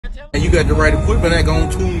And you got the right equipment that gonna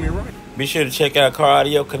tune me right. Be sure to check out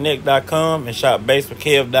CarAudioConnect.com and shop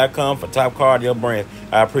BASSWITHKEV.com for top car audio brands.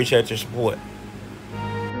 I appreciate your support.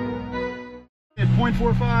 At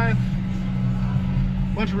 0.45,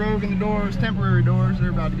 bunch of rogue in the doors, temporary doors. They're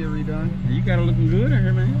about to get redone. You got it looking good in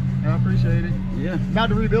here, man. I appreciate it. Yeah. About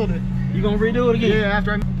to rebuild it. You gonna redo it again? Yeah,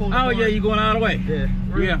 after I pull it apart. Yeah, you going all the way? Yeah.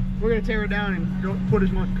 We're gonna tear it down and go put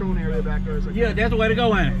as much cone area back there as I can. Yeah, that's the way to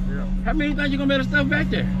go, ain't it? Yeah. How many think you gonna better stuff back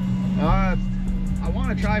there? I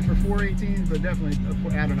want to try for 4 18s, but definitely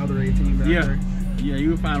add another 18 back there. Yeah,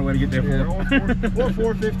 you'll find a way to get there for it. Or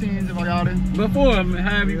 4 15s if I got it. Before,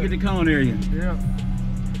 however you get the cone area. Yeah.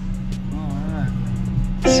 All right.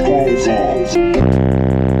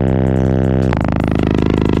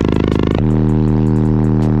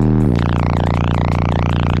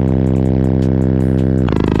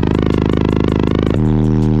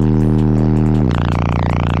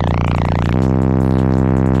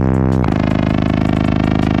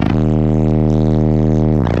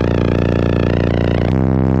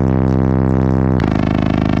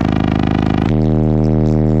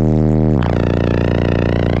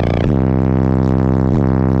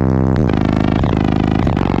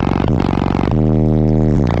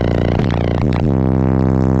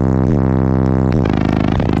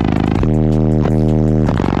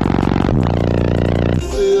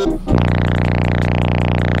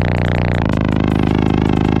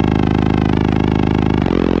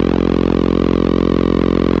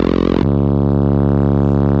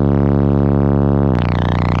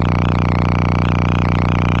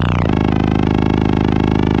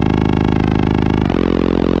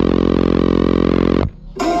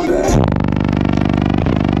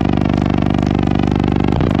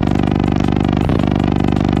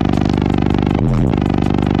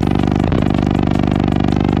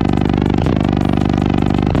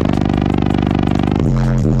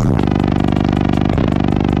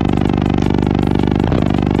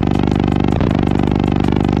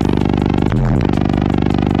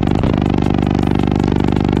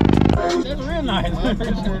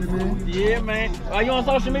 Yeah, man. Are you on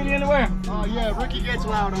social media anywhere? Oh, yeah. Ricky Gets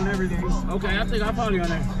Loud on everything. Okay, I think I'll follow you on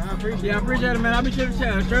there. I appreciate it. Yeah, I appreciate it, man. I'll be sure to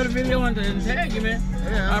share the video and tag you, man.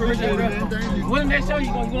 Yeah, I appreciate it, man. Thank you. When's the next show?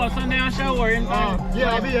 You gonna go on Sundown show or anything?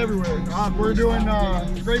 Yeah, I'll be everywhere. We're doing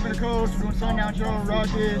Scraping the Coast, we're doing Sundown show,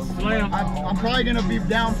 Ruckus. Slam. I'm probably gonna be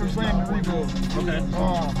down for Slam to rebuild. Okay.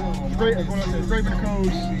 Scraping the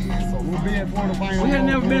Coast. We'll be in Florida finally. We have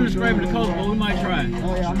never been to Scraping the Coast, but we might try.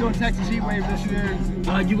 Oh yeah, I'm doing Texas Heat Wave this year.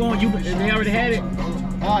 They already had it?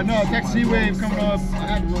 No, Texas Heat Wave coming up. I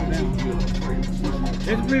had to run it down.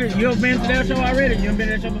 You ever been to that show already? You ever been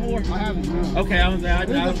to that show before? I haven't. No. Okay,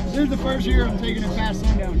 This is the first year I'm taking it past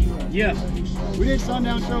Sundown show. Yeah. We did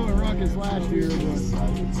Sundown show in Ruckus last year.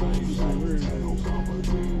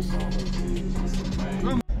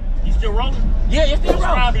 You still rolling? Yeah, you still rolling.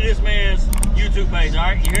 Subscribe to this man's YouTube page, all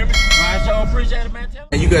right? You hear me? All right, so I appreciate it, man.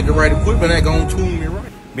 And you got the right equipment that gonna tune me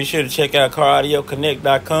right. Be sure to check out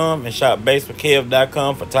CarAudioConnect.com and shop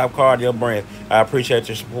BASSWITHKEV.com for top car audio brands. I appreciate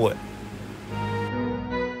your support.